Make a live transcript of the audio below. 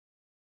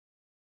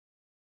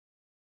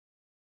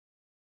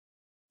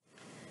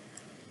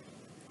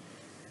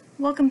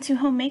Welcome to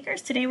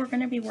Homemakers. Today we're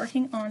going to be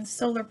working on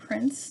solar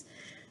prints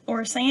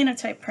or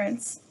cyanotype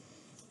prints.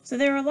 So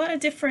there are a lot of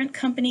different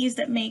companies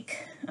that make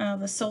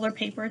the solar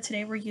paper.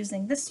 Today we're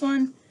using this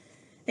one.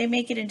 They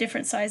make it in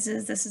different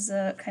sizes. This is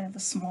a kind of a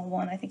small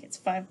one. I think it's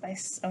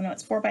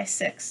 4 by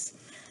 6.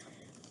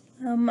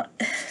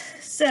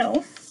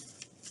 So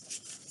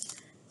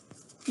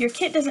your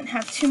kit doesn't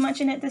have too much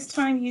in it this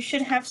time. You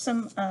should have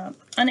some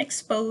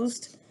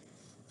unexposed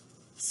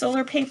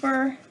solar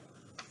paper,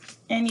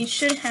 and you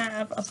should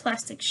have a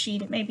plastic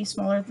sheet. It may be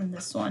smaller than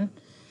this one.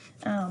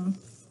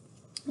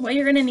 What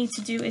you're going to need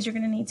to do is you're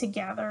going to need to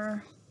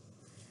gather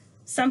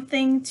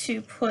something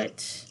to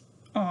put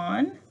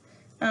on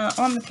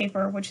the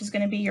paper, which is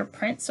going to be your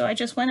print. So I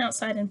just went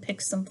outside and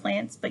picked some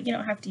plants, but you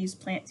don't have to use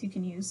plants. You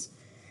can use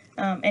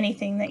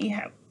anything that you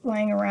have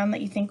lying around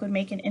that you think would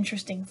make an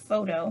interesting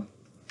photo.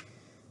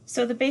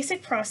 So the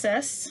basic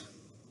process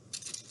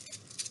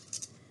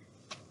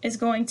is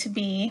going to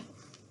be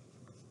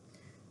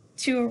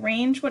to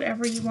arrange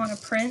whatever you want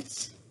to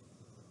print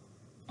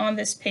on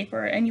this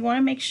paper, and you want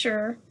to make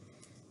sure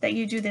that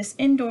you do this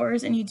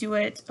indoors and you do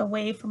it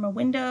away from a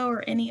window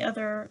or any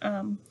other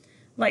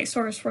light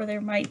source where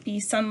there might be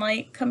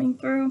sunlight coming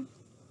through,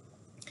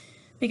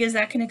 because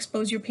that can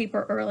expose your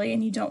paper early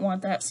and you don't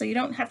want that. So you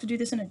don't have to do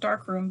this in a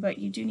dark room, but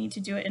you do need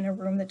to do it in a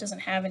room that doesn't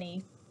have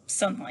any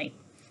sunlight.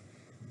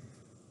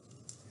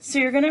 So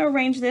you're going to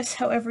arrange this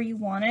however you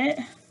want it.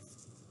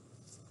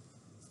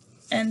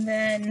 And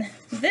then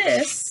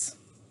this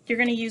you're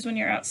going to use when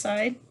you're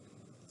outside,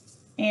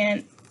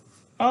 and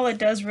all it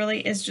does really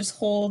is just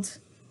hold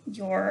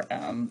your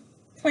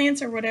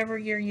plants or whatever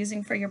you're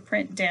using for your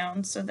print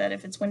down so that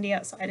if it's windy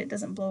outside it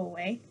doesn't blow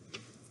away.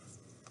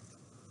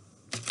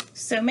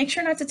 So make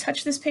sure not to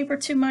touch this paper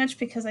too much,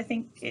 because I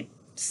think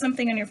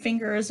something on your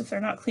fingers, if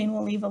they're not clean,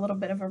 will leave a little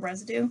bit of a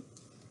residue.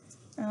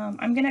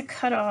 I'm going to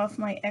cut off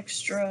my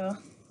extra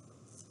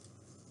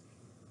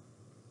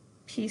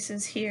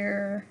pieces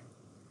here.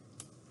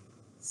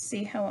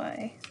 See how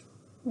I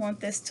want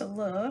this to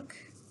look.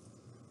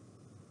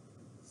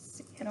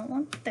 See, I don't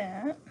want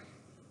that.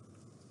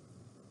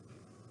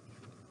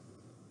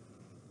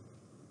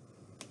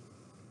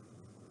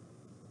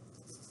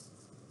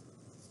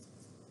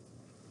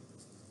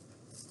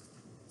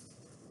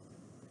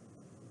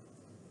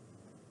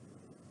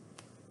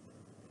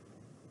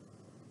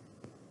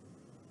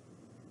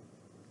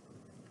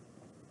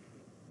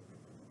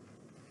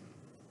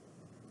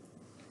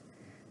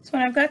 So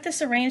when I've got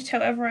this arranged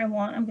however I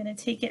want, I'm going to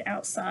take it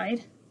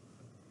outside.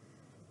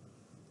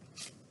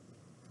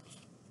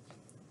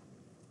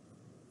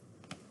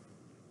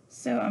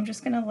 So I'm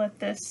just going to let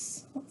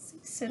this, let's see,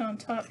 sit on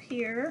top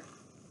here.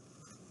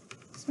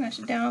 Smash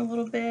it down a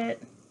little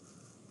bit.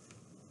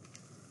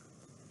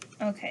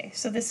 Okay,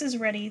 so this is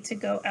ready to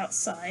go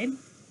outside.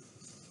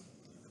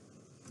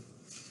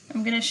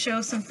 I'm going to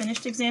show some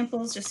finished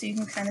examples just so you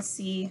can kind of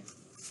see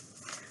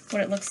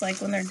what it looks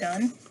like when they're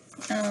done.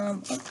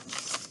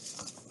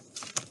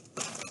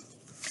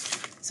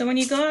 So when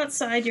you go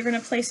outside, you're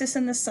going to place this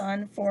in the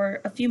sun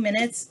for a few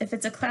minutes. If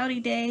it's a cloudy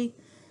day,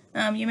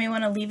 you may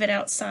want to leave it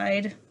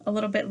outside a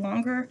little bit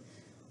longer.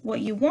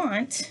 What you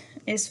want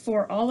is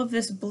for all of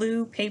this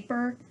blue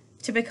paper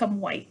to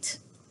become white.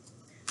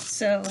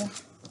 So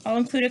I'll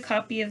include a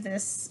copy of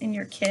this in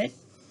your kit.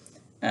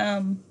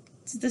 So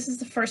this is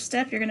the first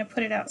step. You're going to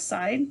put it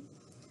outside.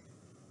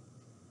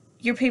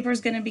 Your paper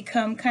is going to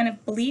become kind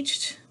of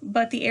bleached,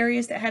 but the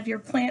areas that have your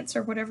plants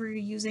or whatever you're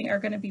using are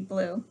going to be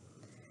blue.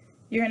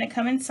 You're going to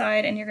come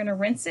inside and you're going to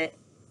rinse it,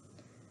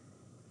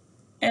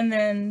 and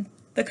then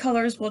the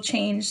colors will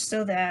change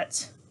so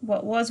that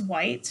what was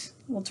white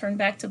will turn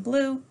back to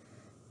blue,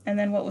 and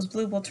then what was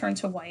blue will turn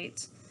to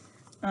white.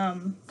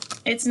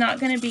 It's not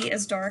going to be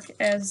as dark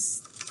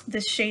as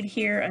this shade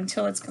here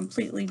until it's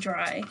completely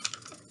dry.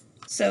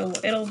 So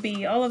it'll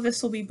be, all of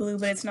this will be blue,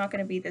 but it's not going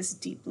to be this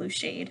deep blue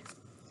shade.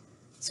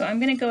 So I'm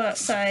going to go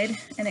outside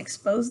and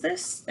expose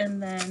this,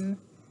 and then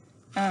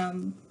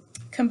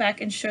come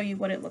back and show you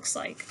what it looks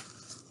like.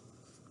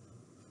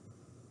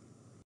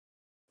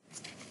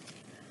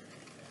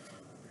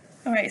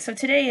 Alright, so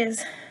today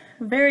is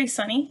very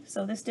sunny,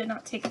 so this did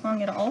not take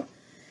long at all.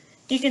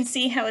 You can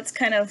see how it's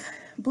kind of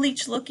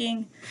bleach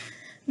looking.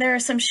 There are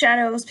some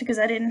shadows because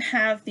I didn't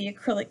have the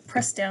acrylic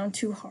pressed down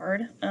too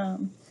hard,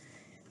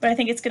 but I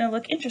think it's going to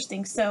look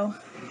interesting. So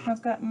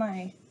I've got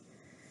my,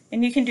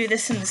 and you can do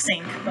this in the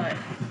sink, but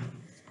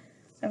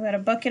I've got a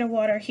bucket of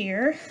water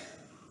here.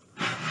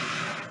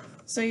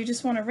 So you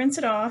just want to rinse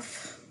it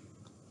off.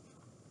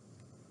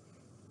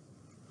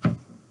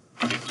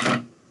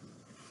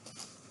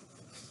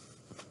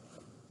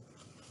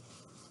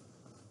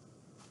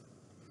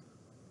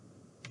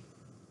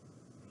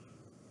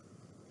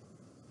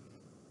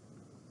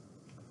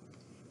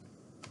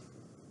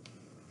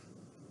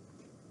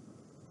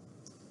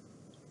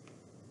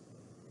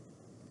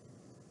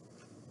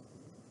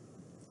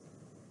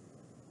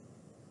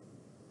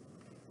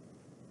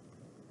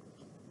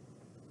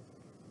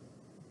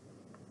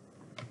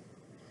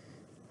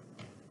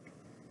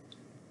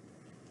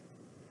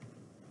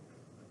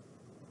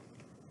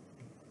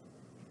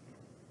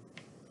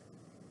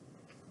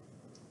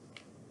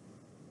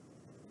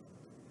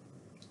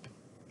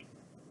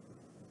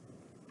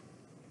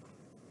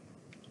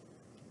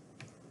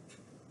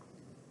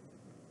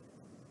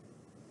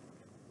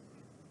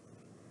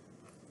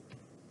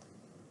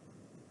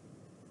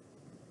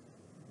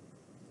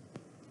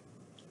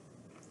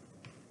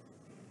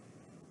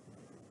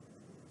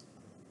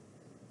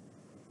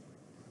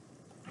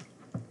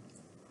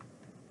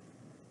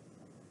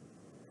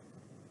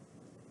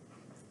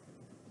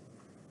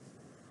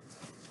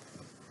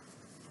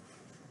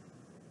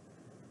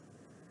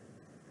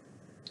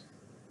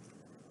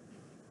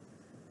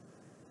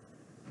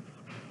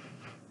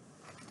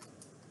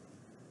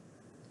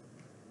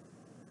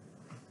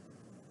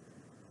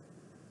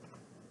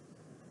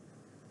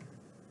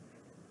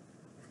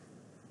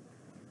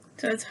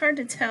 So it's hard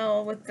to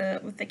tell with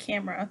the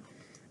camera,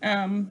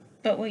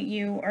 but what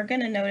you are going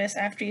to notice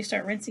after you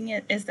start rinsing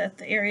it is that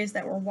the areas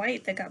that were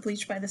white that got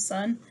bleached by the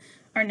sun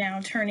are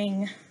now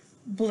turning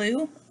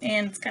blue,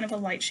 and it's kind of a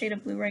light shade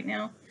of blue right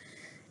now.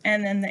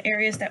 And then the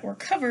areas that were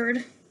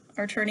covered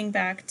are turning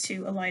back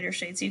to a lighter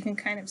shade, so you can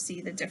kind of see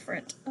the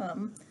different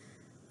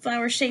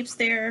flower shapes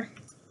there.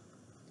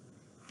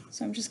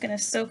 So I'm just going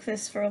to soak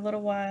this for a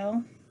little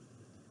while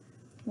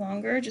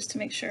longer just to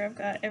make sure I've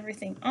got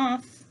everything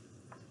off.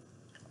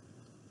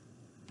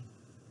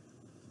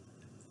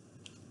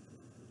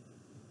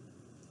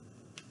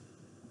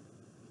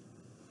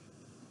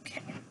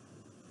 Okay.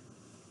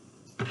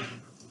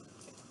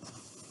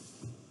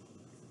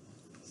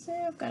 So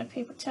I've got a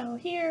paper towel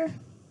here.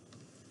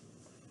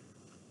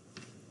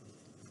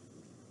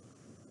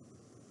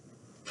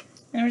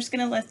 And we're just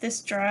going to let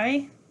this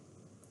dry.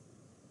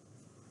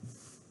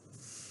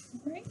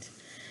 All right.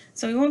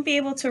 So we won't be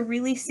able to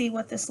really see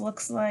what this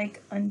looks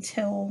like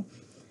until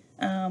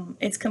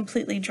it's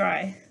completely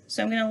dry.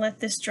 So I'm going to let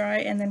this dry,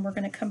 and then we're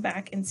going to come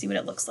back and see what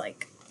it looks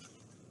like.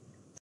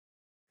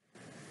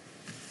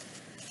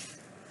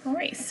 All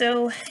right,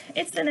 so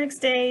it's the next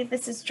day.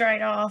 This is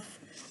dried off.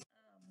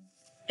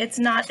 It's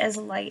not as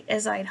light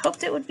as I'd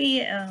hoped it would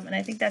be, and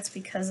I think that's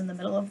because in the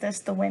middle of this,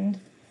 the wind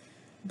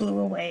blew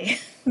away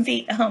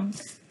the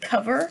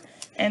cover,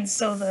 and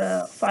so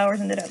the flowers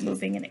ended up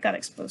moving and it got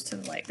exposed to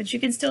the light. But you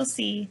can still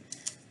see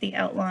the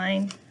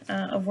outline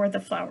of where the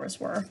flowers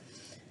were.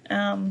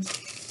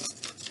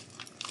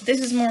 This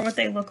is more what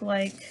they look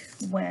like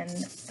when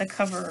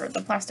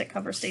the plastic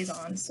cover stays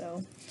on.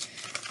 So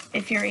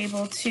if you're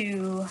able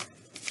to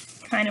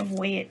kind of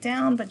weigh it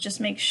down, but just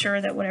make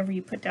sure that whatever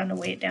you put down to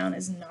weigh it down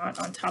is not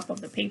on top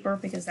of the paper,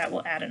 because that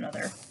will add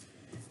another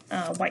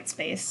white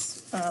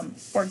space,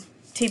 or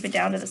tape it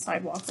down to the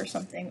sidewalk or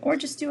something, or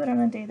just do it on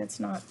a day that's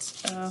not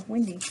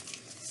windy.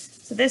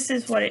 So this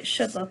is what it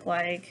should look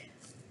like.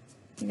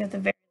 You got the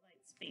very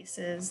light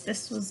spaces.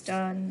 This was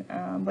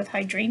done with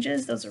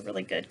hydrangeas. Those are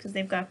really good because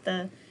they've got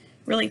the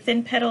really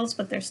thin petals,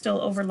 but they're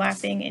still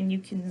overlapping, and you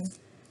can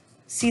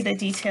see the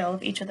detail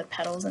of each of the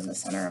petals in the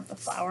center of the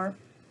flower.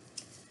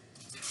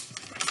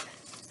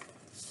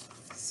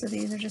 So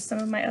these are just some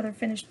of my other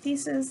finished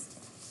pieces.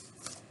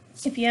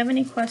 If you have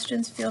any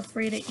questions, feel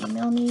free to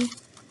email me.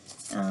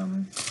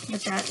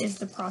 But that is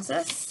the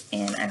process,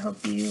 and I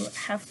hope you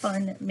have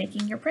fun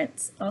making your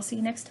prints. I'll see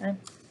you next time.